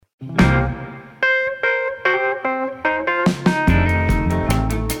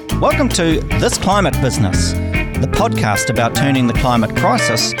Welcome to This Climate Business, the podcast about turning the climate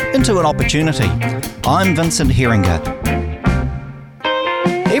crisis into an opportunity. I'm Vincent Heringer.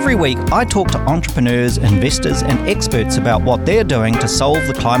 Every week, I talk to entrepreneurs, investors and experts about what they're doing to solve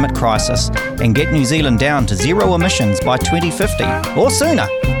the climate crisis and get New Zealand down to zero emissions by 2050 or sooner.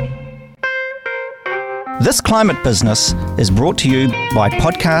 This Climate Business is brought to you by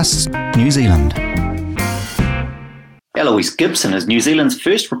Podcasts New Zealand. Eloise Gibson is New Zealand's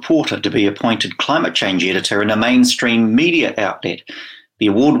first reporter to be appointed climate change editor in a mainstream media outlet. The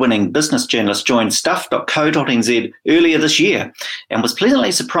award-winning business journalist joined stuff.co.nz earlier this year and was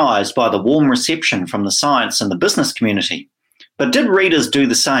pleasantly surprised by the warm reception from the science and the business community. But did readers do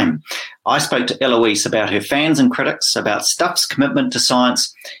the same? I spoke to Eloise about her fans and critics, about Stuff's commitment to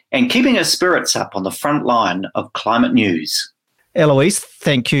science, and keeping her spirits up on the front line of climate news. Eloise,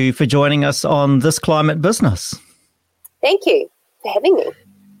 thank you for joining us on This Climate Business. Thank you for having me.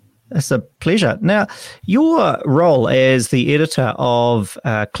 It's a pleasure. Now, your role as the editor of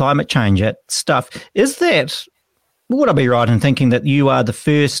climate change at Stuff, would I be right in thinking that you are the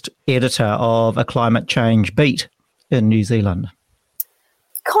first editor of a climate change beat in New Zealand?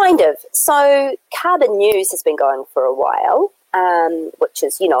 Kind of. So Carbon News has been going for a while, which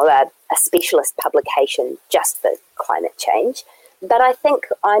is, a specialist publication just for climate change. But I think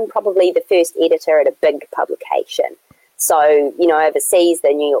I'm probably the first editor at a big publication. So, overseas,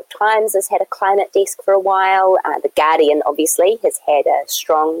 the New York Times has had a climate desk for a while. The Guardian, obviously, has had a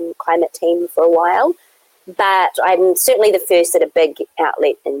strong climate team for a while. But I'm certainly the first at a big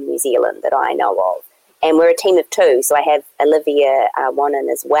outlet in New Zealand that I know of. And we're a team of two. So I have Olivia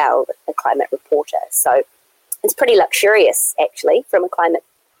Wannon as well, a climate reporter. So it's pretty luxurious, actually, from a climate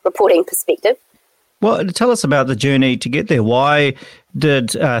reporting perspective. Well, tell us about the journey to get there. Why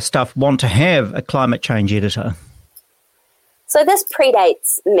did Stuff want to have a climate change editor? So this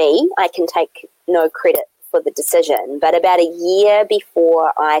predates me. I can take no credit for the decision, but about a year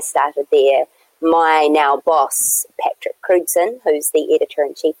before I started there, my now boss, Patrick Crewdson, who's the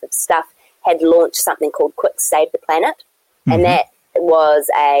editor-in-chief of Stuff, had launched something called Quick Save the Planet, and that was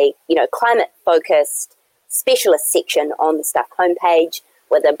a climate-focused specialist section on the Stuff homepage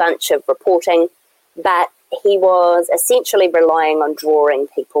with a bunch of reporting, but he was essentially relying on drawing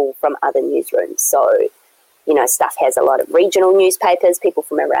people from other newsrooms. So Stuff has a lot of regional newspapers, people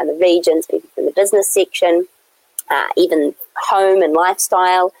from around the regions, people from the business section, even home and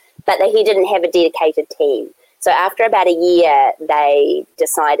lifestyle, but he didn't have a dedicated team. So after about a year, they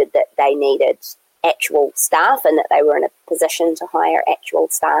decided that they needed actual staff and that they were in a position to hire actual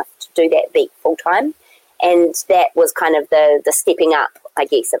staff to do that beat full-time. And that was kind of the stepping up, I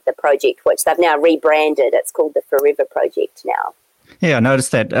guess, of the project, which they've now rebranded. It's called the Forever Project now. Yeah, I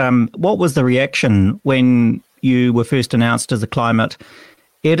noticed that. What was the reaction when you were first announced as a climate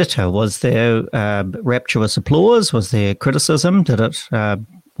editor? Was there rapturous applause? Was there criticism?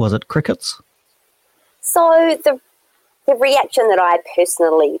 Was it crickets? So the reaction that I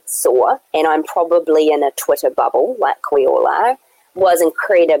personally saw, and I'm probably in a Twitter bubble like we all are, was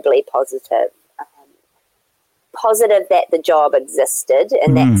incredibly positive. Positive that the job existed,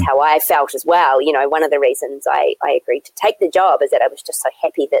 and that's how I felt as well. One of the reasons I agreed to take the job is that I was just so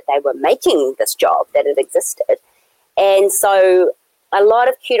happy that they were making this job, that it existed. And so a lot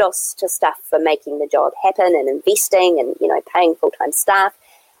of kudos to Stuff for making the job happen and investing and, paying full-time staff.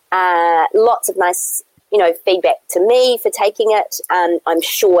 Lots of nice, feedback to me for taking it. I'm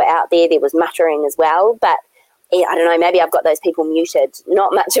sure out there was muttering as well, but I don't know, maybe I've got those people muted.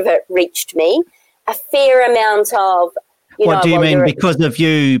 Not much of it reached me. A fair amount of, What do you mean, because of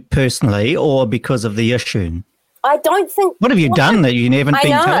you personally or because of the issue? I don't think... What have you done that you haven't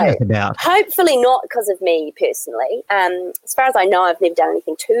been telling us about? Hopefully not because of me personally. As far as I know, I've never done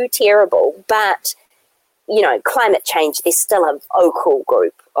anything too terrible, but, climate change, there's still a vocal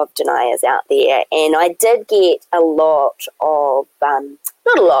group of deniers out there. And I did get a lot of,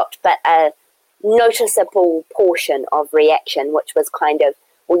 not a lot, but a noticeable portion of reaction, which was kind of,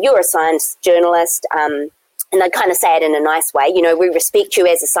 well, you're a science journalist, and they kind of say it in a nice way, we respect you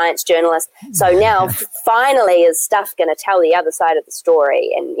as a science journalist. So now finally is Stuff going to tell the other side of the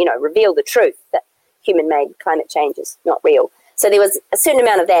story and, reveal the truth that human-made climate change is not real. So there was a certain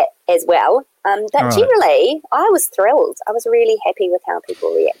amount of that as well. But generally, I was thrilled. I was really happy with how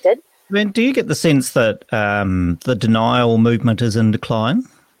people reacted. I mean, do you get the sense that the denial movement is in decline?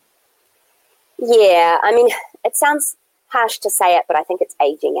 Yeah, I mean, it sounds harsh to say it, but I think it's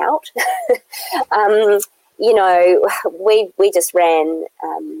aging out. We just ran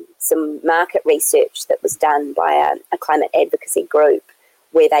some market research that was done by a climate advocacy group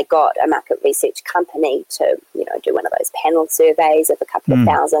where they got a market research company to, do one of those panel surveys of a couple of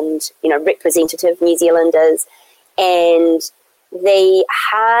thousand, representative New Zealanders. And the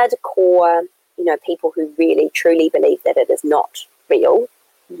hardcore, people who really truly believe that it is not real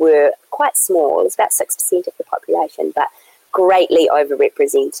were quite small. It's about 6% of the population, but greatly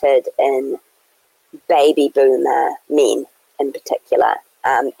overrepresented in baby boomer men in particular,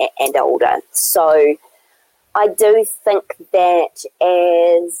 and older. So I do think that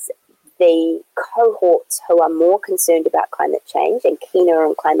as the cohorts who are more concerned about climate change and keener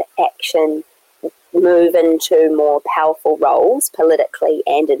on climate action move into more powerful roles politically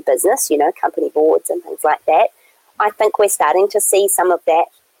and in business, company boards and things like that, I think we're starting to see some of that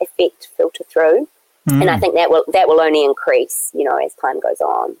effect filter through. And I think that will only increase, as time goes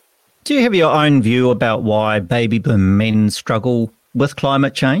on. Do you have your own view about why baby boom men struggle with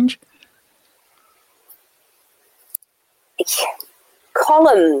climate change?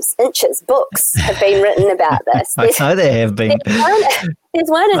 Columns, inches, books have been written about this. I know there have been. There's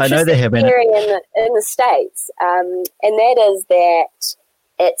one interesting theory in the States, and that is that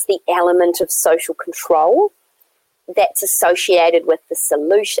it's the element of social control that's associated with the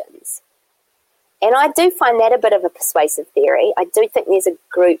solutions. And I do find that a bit of a persuasive theory. I do think there's a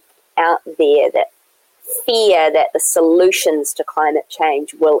group out there that fear that the solutions to climate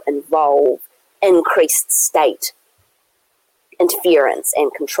change will involve increased state interference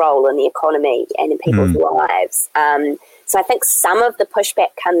and control in the economy and in people's lives. So I think some of the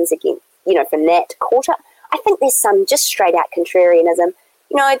pushback comes again, from that quarter. I think there's some just straight out contrarianism.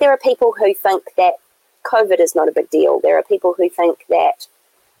 There are people who think that COVID is not a big deal. There are people who think that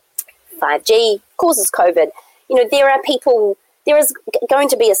 5G causes COVID. There is going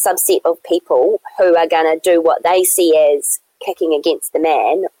to be a subset of people who are going to do what they see as kicking against the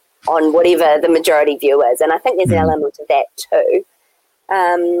man on whatever the majority view is. And I think there's an element of that too.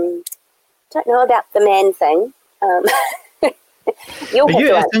 Don't know about the man thing.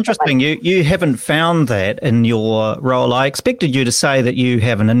 It's interesting. You haven't found that in your role. I expected you to say that you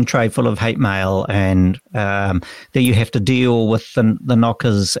have an in-tray full of hate mail and that you have to deal with the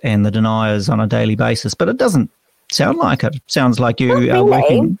knockers and the deniers on a daily basis, but it doesn't sound like it. It sounds like you are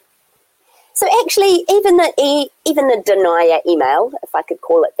working. So actually, even the denier email, if I could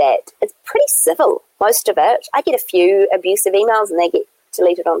call it that, it's pretty civil, most of it. I get a few abusive emails and they get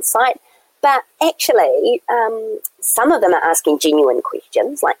deleted on site. But actually, some of them are asking genuine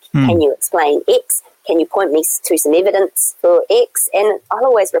questions, like, can you explain X? Can you point me to some evidence for X? And I'll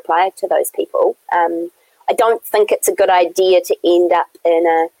always reply to those people. I don't think it's a good idea to end up in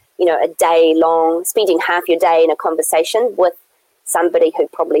a day long, spending half your day in a conversation with somebody who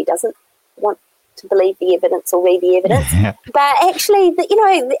probably doesn't want to believe the evidence or read the evidence. But actually,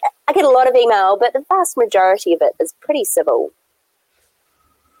 I get a lot of email, but the vast majority of it is pretty civil.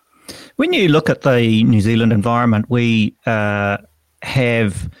 When you look at the New Zealand environment, we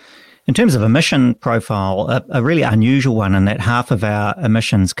have, in terms of emission profile, a really unusual one in that half of our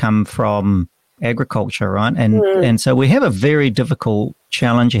emissions come from agriculture, right? And so we have a very difficult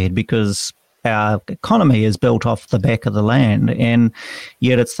challenge ahead because our economy is built off the back of the land, and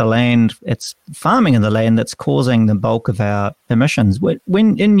yet it's farming in the land that's causing the bulk of our emissions.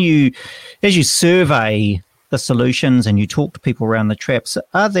 As you survey the solutions and you talk to people around the traps,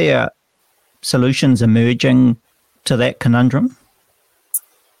 are there solutions emerging to that conundrum?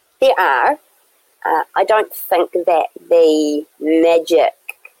 There are. I don't think that the magic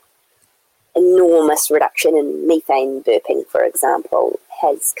enormous reduction in methane burping, for example,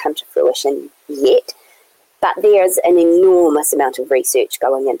 has come to fruition yet. But there's an enormous amount of research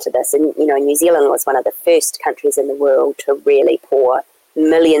going into this. And, New Zealand was one of the first countries in the world to really pour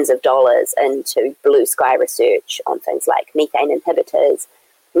millions of dollars into blue sky research on things like methane inhibitors,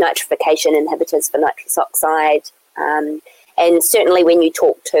 nitrification inhibitors for nitrous oxide. And certainly when you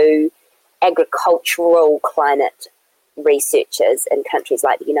talk to agricultural climate researchers in countries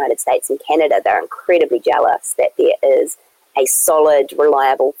like the United States and Canada, they're incredibly jealous that there is a solid,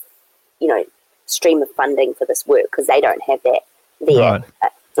 reliable, stream of funding for this work, because they don't have that there. Right.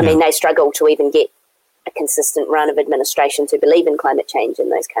 I mean, they struggle to even get a consistent run of administration to believe in climate change in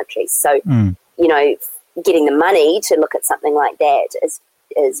those countries. So, getting the money to look at something like that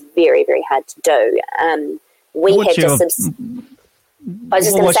is very, very hard to do. What's your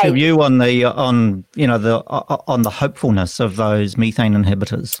view on the hopefulness of those methane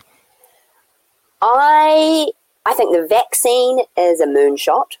inhibitors? I think the vaccine is a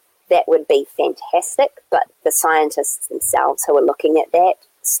moonshot. That would be fantastic, but the scientists themselves who are looking at that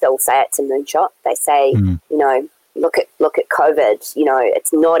still say it's a moonshot. They say, look at COVID.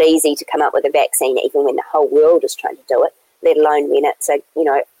 It's not easy to come up with a vaccine, even when the whole world is trying to do it. let alone when it's a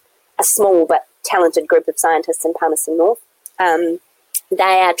small but talented group of scientists in Palmerston North.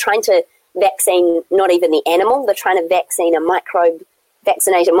 They are trying to vaccine not even the animal, they're trying to vaccinate a microbe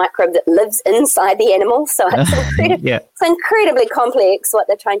that lives inside the animal. So it's incredibly complex what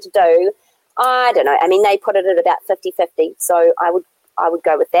they're trying to do. I don't know. I mean, they put it at about 50-50, so I would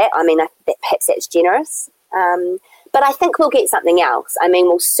go with that. I mean, perhaps that's generous. But I think we'll get something else. I mean,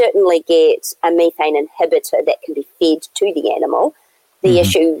 we'll certainly get a methane inhibitor that can be fed to the animal. The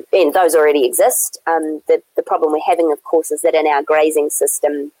issue, and those already exist, the problem we're having, of course, is that in our grazing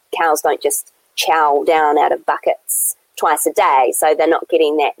system, cows don't just chow down out of buckets twice a day, so they're not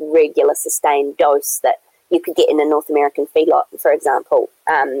getting that regular sustained dose that you could get in a North American feedlot, for example.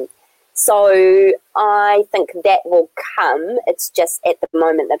 So I think that will come. It's just at the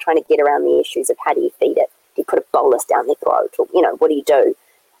moment they're trying to get around the issues of how do you feed it? Do you put a bolus down their throat? Or, what do you do?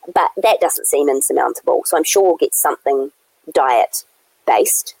 But that doesn't seem insurmountable. So I'm sure we'll get something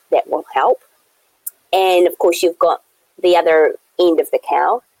diet-based that will help. And, of course, you've got the other end of the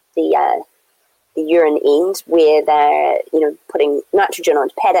cow, the urine end, where they're, putting nitrogen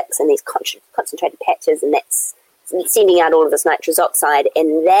onto paddocks and these concentrated patches, and that's sending out all of this nitrous oxide,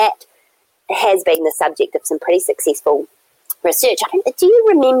 and that has been the subject of some pretty successful research. Do you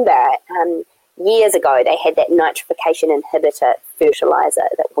remember years ago they had that nitrification inhibitor fertilizer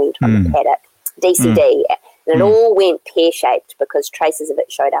that went on the paddock, DCD, and it all went pear-shaped because traces of it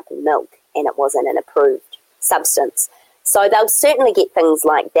showed up in milk and it wasn't an approved substance. So they'll certainly get things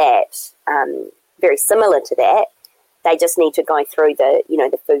like that, very similar to that. They just need to go through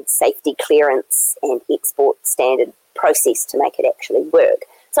the food safety clearance and export standard process to make it actually work.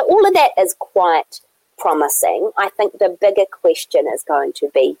 So all of that is quite promising. I think the bigger question is going to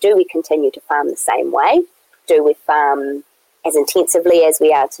be, do we continue to farm the same way? Do we farm as intensively as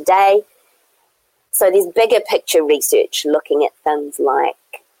we are today? So there's bigger picture research looking at things like,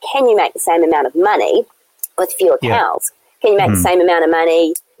 can you make the same amount of money with fewer cows? Can you make the same amount of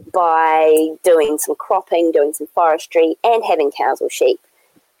money by doing some cropping, doing some forestry, and having cows or sheep?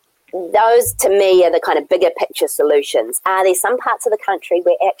 Those, to me, are the kind of bigger picture solutions. Are there some parts of the country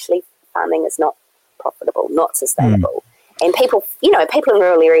where actually farming is not profitable, not sustainable? And people in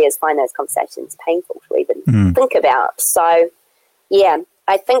rural areas find those conversations painful to even think about. So, yeah,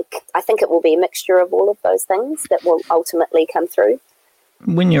 I think it will be a mixture of all of those things that will ultimately come through.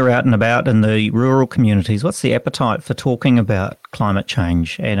 When you're out and about in the rural communities, what's the appetite for talking about climate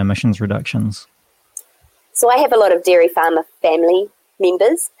change and emissions reductions? So I have a lot of dairy farmer family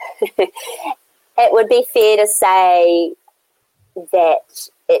members. It would be fair to say that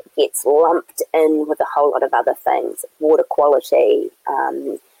it gets lumped in with a whole lot of other things, water quality,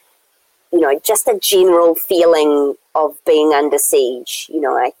 just a general feeling of being under siege.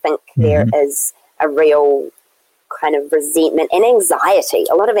 I think there is a real kind of resentment and anxiety,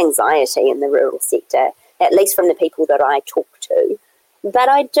 a lot of anxiety in the rural sector, at least from the people that I talk to. But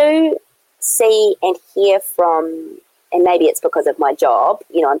I do see and hear from, and maybe it's because of my job,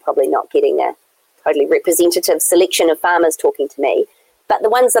 I'm probably not getting a totally representative selection of farmers talking to me, but the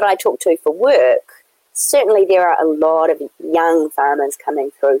ones that I talk to for work, certainly there are a lot of young farmers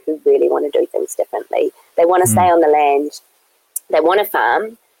coming through who really want to do things differently. They want to stay on the land, they want to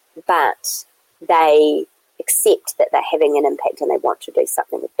farm, but they accept that they're having an impact and they want to do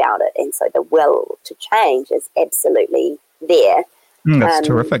something about it. And so the will to change is absolutely there. That's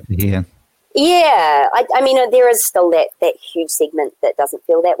terrific to hear. Yeah, I mean, there is still that huge segment that doesn't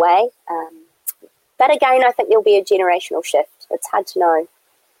feel that way. But again, I think there'll be a generational shift. It's hard to know.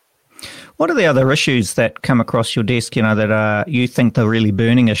 What are the other issues that come across your desk, that are, you think, the really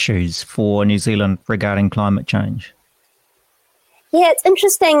burning issues for New Zealand regarding climate change? Yeah, it's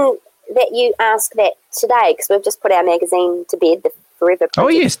interesting that you ask that today, because we've just put our magazine to bed, the Forever Project. Oh,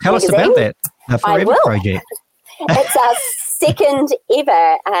 yes. Tell us about that, the Forever Project. It's our second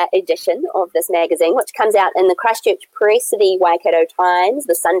ever edition of this magazine, which comes out in the Christchurch Press, the Waikato Times,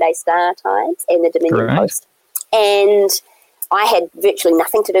 the Sunday Star Times, and the Dominion Post. And I had virtually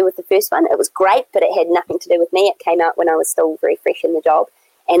nothing to do with the first one. It was great, but it had nothing to do with me. It came out when I was still very fresh in the job.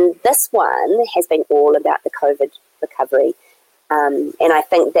 And this one has been all about the COVID recovery. And I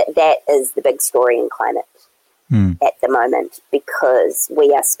think that is the big story in climate at the moment, because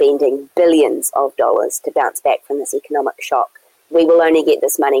we are spending billions of dollars to bounce back from this economic shock. We will only get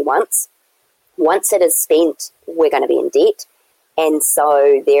this money once. Once it is spent, we're going to be in debt. And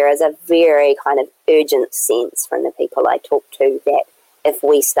so there is a very kind of urgent sense from the people I talk to that if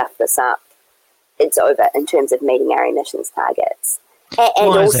we stuff this up, it's over in terms of meeting our emissions targets. And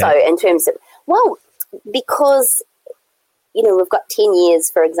also in terms of, because we've got 10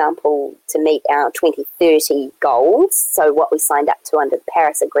 years, for example, to meet our 2030 goals. So what we signed up to under the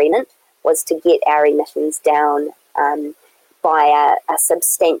Paris Agreement was to get our emissions down by a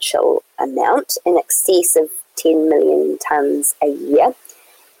substantial amount, in excess of 10 million tonnes a year.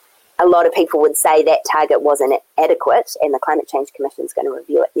 A lot of people would say that target wasn't adequate, and the Climate Change Commission is going to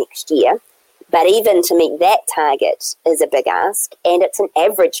review it next year. But even to meet that target is a big ask, and it's an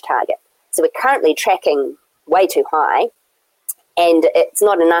average target. So we're currently tracking way too high, and it's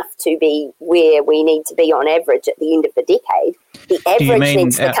not enough to be where we need to be on average at the end of the decade. The average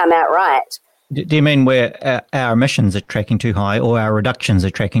needs to come out right. Do you mean where our emissions are tracking too high, or our reductions are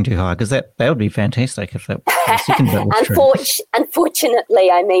tracking too high? Because that would be fantastic if the second bit was true. Unfortunately,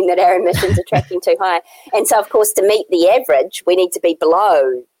 I mean that our emissions are tracking too high. And so, of course, to meet the average, we need to be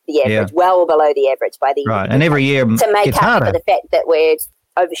below the average, well below the average by the right. And every year to make up harder. for the fact that we're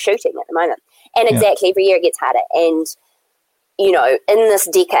overshooting at the moment. And exactly, every year it gets harder. And in this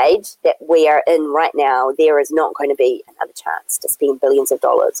decade that we are in right now, there is not going to be another chance to spend billions of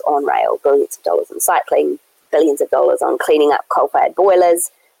dollars on rail, billions of dollars on cycling, billions of dollars on cleaning up coal-fired boilers,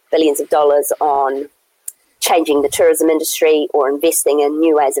 billions of dollars on changing the tourism industry or investing in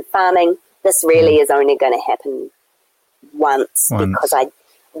new ways of farming. This really is only going to happen once. Because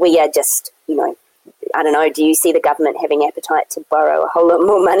we are just, I don't know, do you see the government having appetite to borrow a whole lot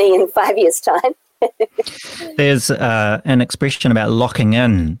more money in 5 years' time? There's an expression about locking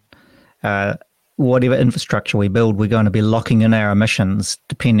in. Whatever infrastructure we build, we're going to be locking in our emissions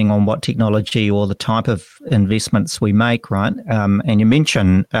depending on what technology or the type of investments we make, right? And you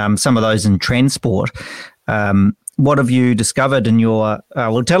mentioned some of those in transport. What have you discovered in your...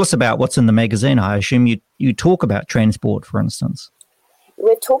 well, tell us about what's in the magazine. I assume you talk about transport, for instance.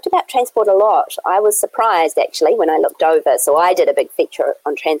 We've talked about transport a lot. I was surprised, actually, when I looked over. So I did a big feature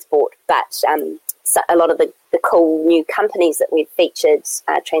on transport, but so a lot of the cool new companies that we've featured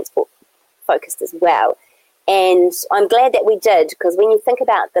are transport-focused as well. And I'm glad that we did, because when you think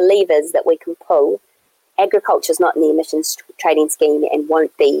about the levers that we can pull, agriculture is not in the emissions trading scheme and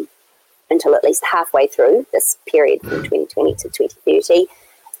won't be until at least halfway through this period from 2020 to 2030.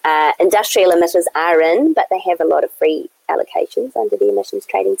 Industrial emitters are in, but they have a lot of free allocations under the emissions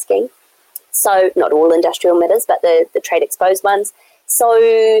trading scheme. So not all industrial emitters, but the trade exposed ones.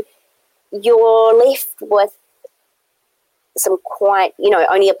 So you're left with some quite,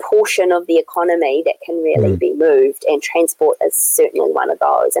 only a portion of the economy that can really be moved, and transport is certainly one of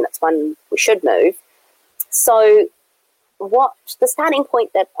those, and it's one we should move. So the starting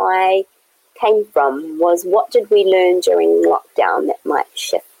point that I came from was, what did we learn during lockdown that might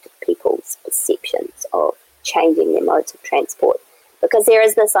shift people's perceptions of changing their modes of transport? Because there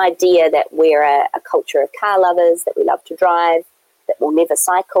is this idea that we're a culture of car lovers, that we love to drive, that we'll never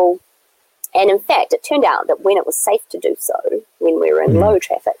cycle. And in fact, it turned out that when it was safe to do so, when we were in low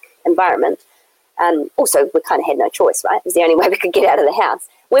traffic environment, also we kind of had no choice, right? It was the only way we could get out of the house.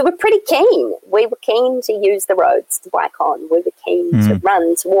 We were pretty keen. We were keen to use the roads to bike on. We were keen to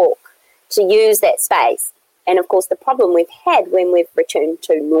run, to walk, to use that space. And of course, the problem we've had when we've returned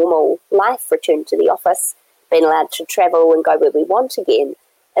to normal life, returned to the office, been allowed to travel and go where we want again,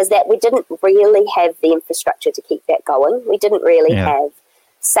 is that we didn't really have the infrastructure to keep that going. We didn't really have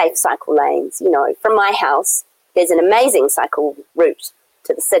safe cycle lanes. From my house, there's an amazing cycle route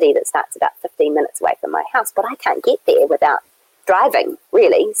to the city that starts about 15 minutes away from my house, but I can't get there without driving,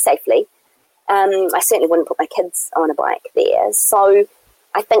 really, safely. I certainly wouldn't put my kids on a bike there. So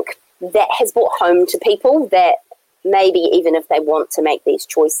I think that has brought home to people that maybe even if they want to make these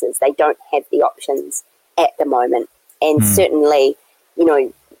choices, they don't have the options at the moment. And certainly,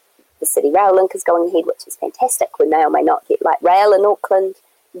 the City Rail link is going ahead, which is fantastic. We may or may not get light rail in Auckland,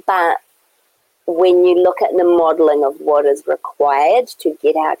 but when you look at the modelling of what is required to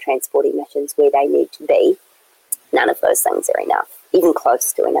get our transport emissions where they need to be, none of those things are enough, even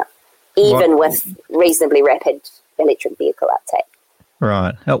close to enough, even with reasonably rapid electric vehicle uptake.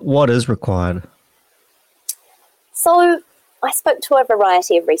 Right. What is required? So I spoke to a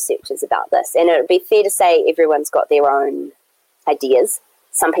variety of researchers about this, and it would be fair to say everyone's got their own ideas.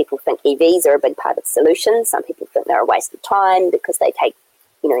 Some people think EVs are a big part of the solution. Some people think they're a waste of time because they take,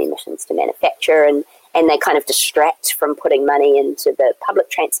 emissions to manufacture and they kind of distract from putting money into the public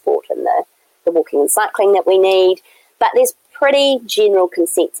transport and the walking and cycling that we need. But there's pretty general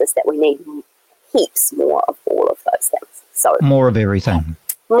consensus that we need heaps more of all of those things. So more of everything.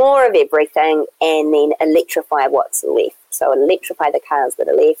 More of everything, and then electrify what's left. So electrify the cars that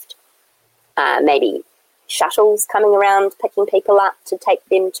are left. Maybe shuttles coming around, picking people up to take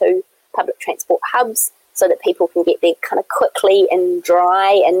them to public transport hubs so that people can get there kind of quickly and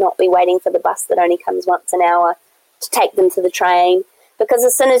dry and not be waiting for the bus that only comes once an hour. to take them to the train, because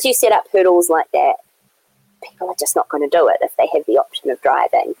as soon as you set up hurdles like that, people are just not going to do it if they have the option of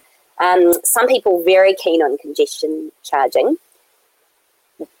driving. Some people very keen on congestion charging,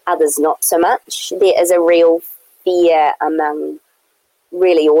 others not so much. There is a real fear among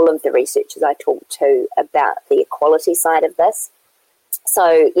really all of the researchers I talk to about the equality side of this.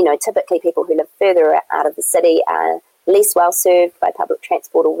 So, typically people who live further out of the city are less well served by public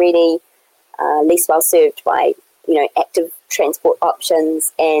transport already, less well served by, active transport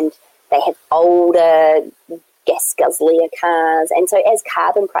options, and they have older gas guzzlier cars. And so as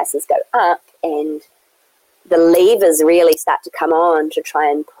carbon prices go up and the levers really start to come on to try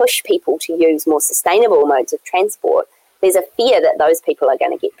and push people to use more sustainable modes of transport, there's a fear that those people are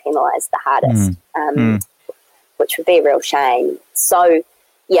going to get penalised the hardest, which would be a real shame. So,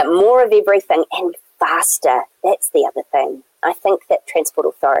 yeah, more of everything and faster. That's the other thing. I think that transport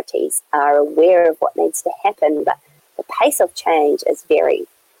authorities are aware of what needs to happen, but the pace of change is very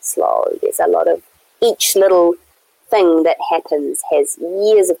slow. There's a lot of, each little thing that happens has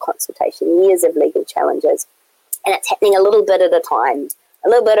years of consultation, years of legal challenges, and it's happening a little bit at a time, a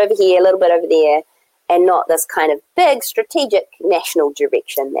little bit over here, a little bit over there, and not this kind of big strategic national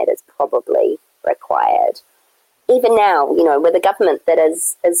direction that is probably required. Even now, with a government that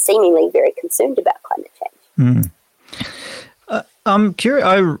is seemingly very concerned about climate change. I'm curious.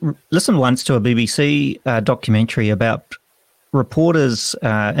 I listened once to a BBC documentary about reporters,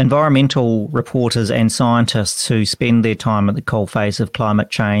 environmental reporters and scientists who spend their time at the coalface of climate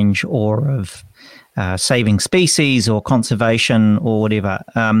change or of saving species or conservation or whatever.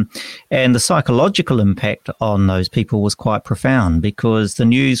 And the psychological impact on those people was quite profound because the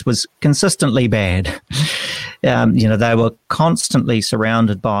news was consistently bad. They were constantly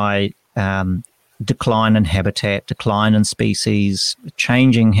surrounded by decline in habitat, decline in species,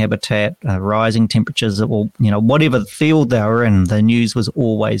 changing habitat, rising temperatures, or, whatever field they were in, the news was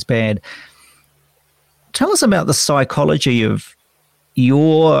always bad. Tell us about the psychology of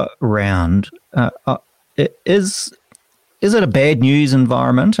your round. Is it a bad news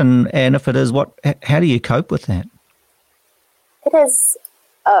environment? And if it is, how do you cope with that? It is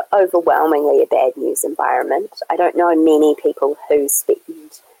overwhelmingly a bad news environment. I don't know many people who spend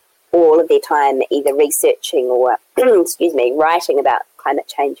all of their time either researching or, writing about climate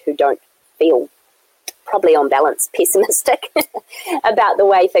change who don't feel, probably on balance, pessimistic about the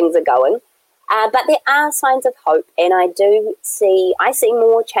way things are going. But there are signs of hope, and I see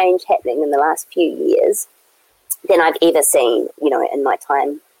more change happening in the last few years than I've ever seen, in my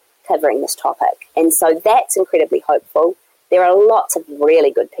time covering this topic. And so that's incredibly hopeful. There are lots of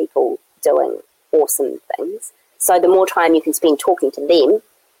really good people doing awesome things. So the more time you can spend talking to them,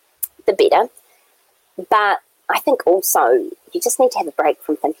 the better. But I think also you just need to have a break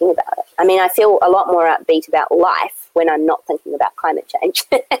from thinking about it. I mean, I feel a lot more upbeat about life when I'm not thinking about climate change.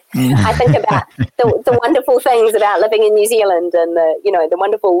 I think about the wonderful things about living in New Zealand and the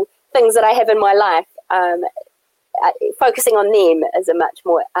wonderful things that I have in my life. Focusing on them is a much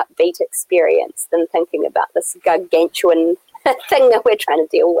more upbeat experience than thinking about this gargantuan thing that we're trying to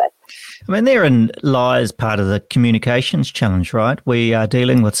deal with. I mean, therein lies part of the communications challenge, right? We are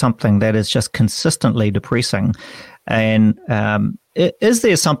dealing with something that is just consistently depressing. And is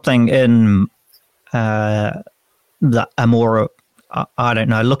there something in a more,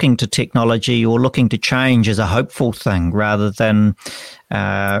 looking to technology or looking to change as a hopeful thing rather than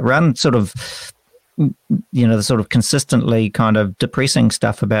sort of, the sort of consistently kind of depressing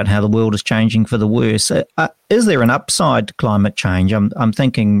stuff about how the world is changing for the worse? Is there an upside to climate change? I'm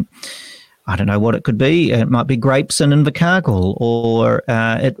thinking, I don't know what it could be. It might be grapes in Invercargill, or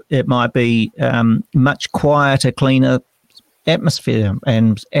it might be much quieter, cleaner atmosphere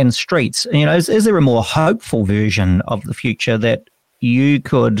and streets. Is there a more hopeful version of the future that you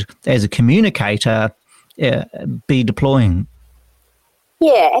could, as a communicator, be deploying?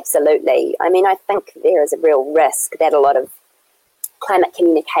 Yeah, absolutely. I mean, I think there is a real risk that a lot of climate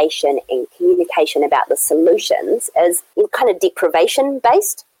communication and communication about the solutions is kind of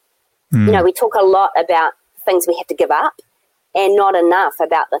deprivation-based. We talk a lot about things we have to give up and not enough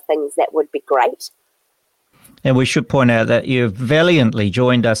about the things that would be great. And we should point out that you've valiantly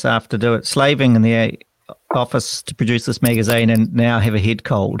joined us after slaving in the office to produce this magazine and now have a head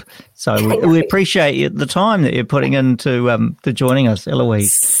cold. So we appreciate the time that you're putting into to joining us,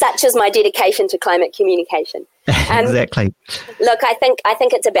 Eloise. Such is my dedication to climate communication. Exactly. Look, I think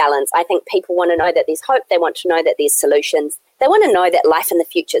it's a balance. I think people want to know that there's hope. They want to know that there's solutions. They want to know that life in the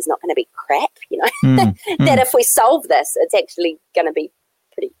future is not going to be crap, that if we solve this, it's actually going to be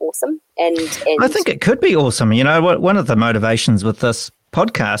pretty awesome. And I think it could be awesome. One of the motivations with this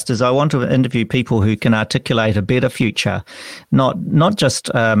podcast is I want to interview people who can articulate a better future, not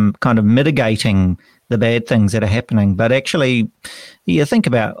just kind of mitigating the bad things that are happening, but actually, you think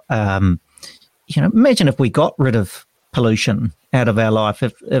about, imagine if we got rid of pollution out of our life,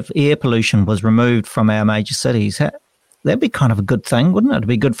 if air pollution was removed from our major cities, that'd be kind of a good thing, wouldn't it? It'd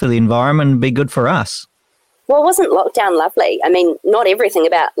be good for the environment and be good for us. Well, wasn't lockdown lovely? I mean, not everything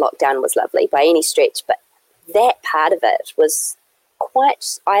about lockdown was lovely by any stretch, but that part of it was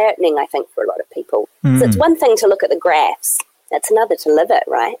quite eye-opening, I think, for a lot of people. So it's one thing to look at the graphs. It's another to live it,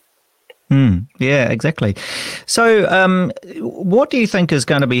 right? Yeah, exactly. So what do you think is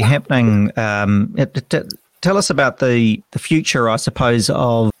going to be happening? Tell us about the future, I suppose,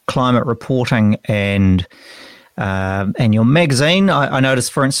 of climate reporting and your magazine. I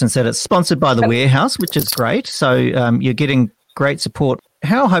noticed, for instance, that it's sponsored by The Warehouse, which is great. So you're getting great support.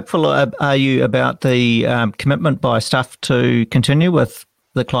 How hopeful are you about the commitment by Stuff to continue with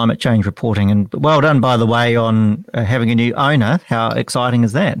the climate change reporting? And well done, by the way, on having a new owner. How exciting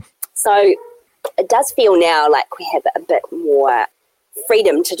is that? So it does feel now like we have a bit more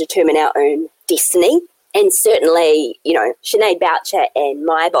freedom to determine our own destiny. And certainly, Sinead Boucher and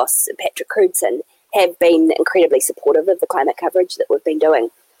my boss, Patrick Crudson, have been incredibly supportive of the climate coverage that we've been doing.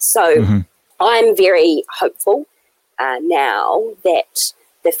 So I'm very hopeful now that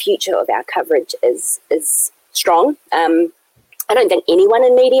the future of our coverage is strong. I don't think anyone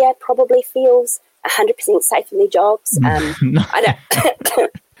in media probably feels 100% safe in their jobs. No.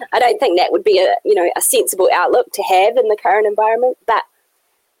 I don't think that would be a sensible outlook to have in the current environment, but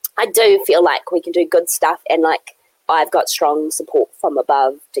I do feel like we can do good stuff, and like I've got strong support from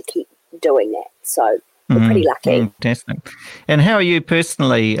above to keep doing that. So we're pretty lucky. Fantastic. And how are you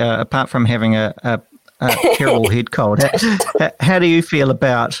personally, apart from having a terrible head cold, how do you feel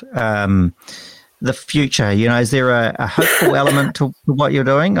about the future? Is there a hopeful element to what you're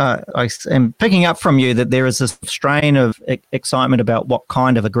doing? I am picking up from you that there is this strain of excitement about what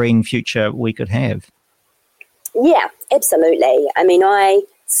kind of a green future we could have. Yeah, absolutely. I mean, I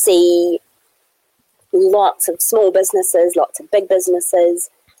see lots of small businesses, lots of big businesses,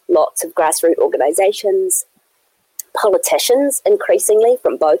 lots of grassroots organisations, politicians increasingly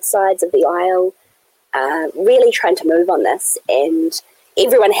from both sides of the aisle, really trying to move on this, and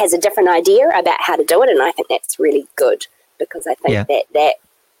everyone has a different idea about how to do it, and I think that's really good, because I think that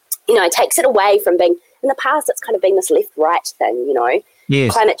it takes it away from being, in the past it's kind of been this left-right thing,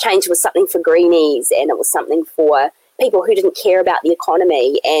 Yes. Climate change was something for greenies, and it was something for people who didn't care about the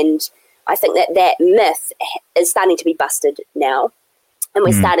economy, and I think that myth is starting to be busted now, and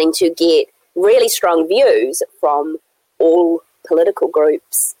we're starting to get really strong views from all political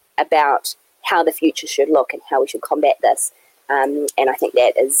groups about how the future should look and how we should combat this. And I think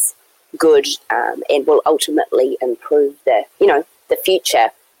that is good and will ultimately improve the future.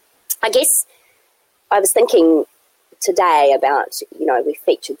 I guess I was thinking today about, we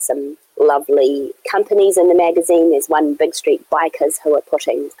featured some lovely companies in the magazine. There's One Big Street Bikers who are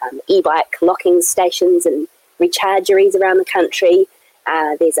putting e-bike locking stations and rechargeries around the country.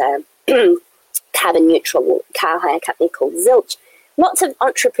 There's a carbon neutral car hire company called Zilch. Lots of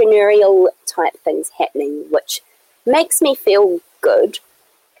entrepreneurial type things happening, which makes me feel good.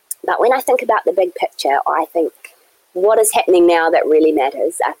 But when I think about the big picture, I think what is happening now that really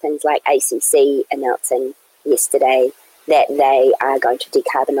matters are things like ACC announcing yesterday that they are going to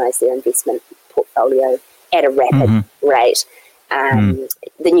decarbonise their investment portfolio at a rapid rate. The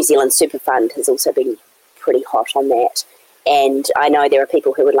New Zealand Super Fund has also been pretty hot on that. And I know there are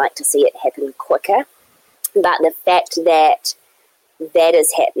people who would like to see it happen quicker. But the fact that that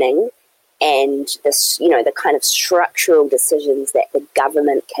is happening, and this, the kind of structural decisions that the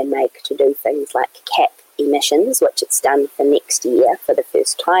government can make to do things like cap emissions, which it's done for next year for the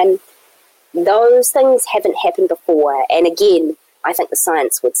first time, those things haven't happened before. And again, I think the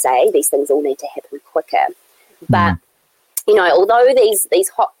science would say these things all need to happen quicker. But, although these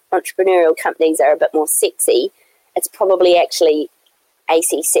hot entrepreneurial companies are a bit more sexy, it's probably actually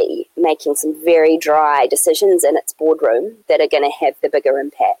ACC making some very dry decisions in its boardroom that are going to have the bigger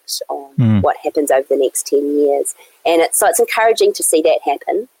impact on what happens over the next 10 years. And it's encouraging to see that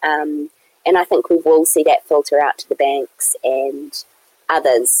happen. And I think we will see that filter out to the banks and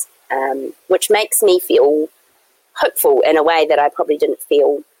others, which makes me feel hopeful in a way that I probably didn't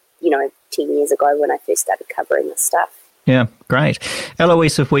feel, 10 years ago when I first started covering this stuff. Yeah, great.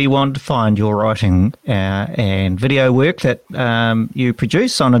 Eloise, if we want to find your writing and video work that you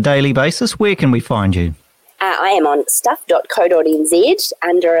produce on a daily basis, where can we find you? I am on stuff.co.nz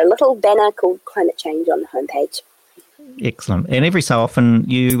under a little banner called Climate Change on the homepage. Excellent. And every so often,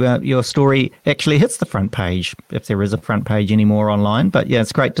 your story actually hits the front page, if there is a front page anymore online. But yeah,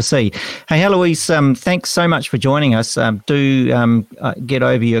 it's great to see. Hey, Heloise, thanks so much for joining us. Do get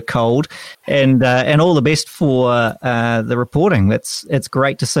over your cold, and all the best for the reporting. It's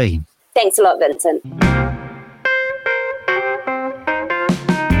great to see. Thanks a lot, Vincent.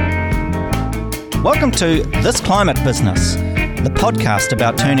 Welcome to This Climate Business, the podcast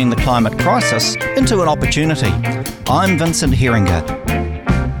about turning the climate crisis into an opportunity. I'm Vincent Heringer.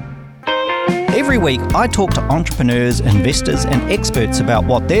 Every week, I talk to entrepreneurs, investors, and experts about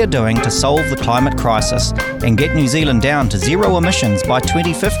what they're doing to solve the climate crisis and get New Zealand down to zero emissions by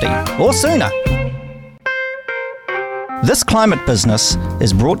 2050 or sooner. This Climate Business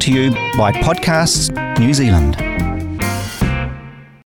is brought to you by Podcasts New Zealand.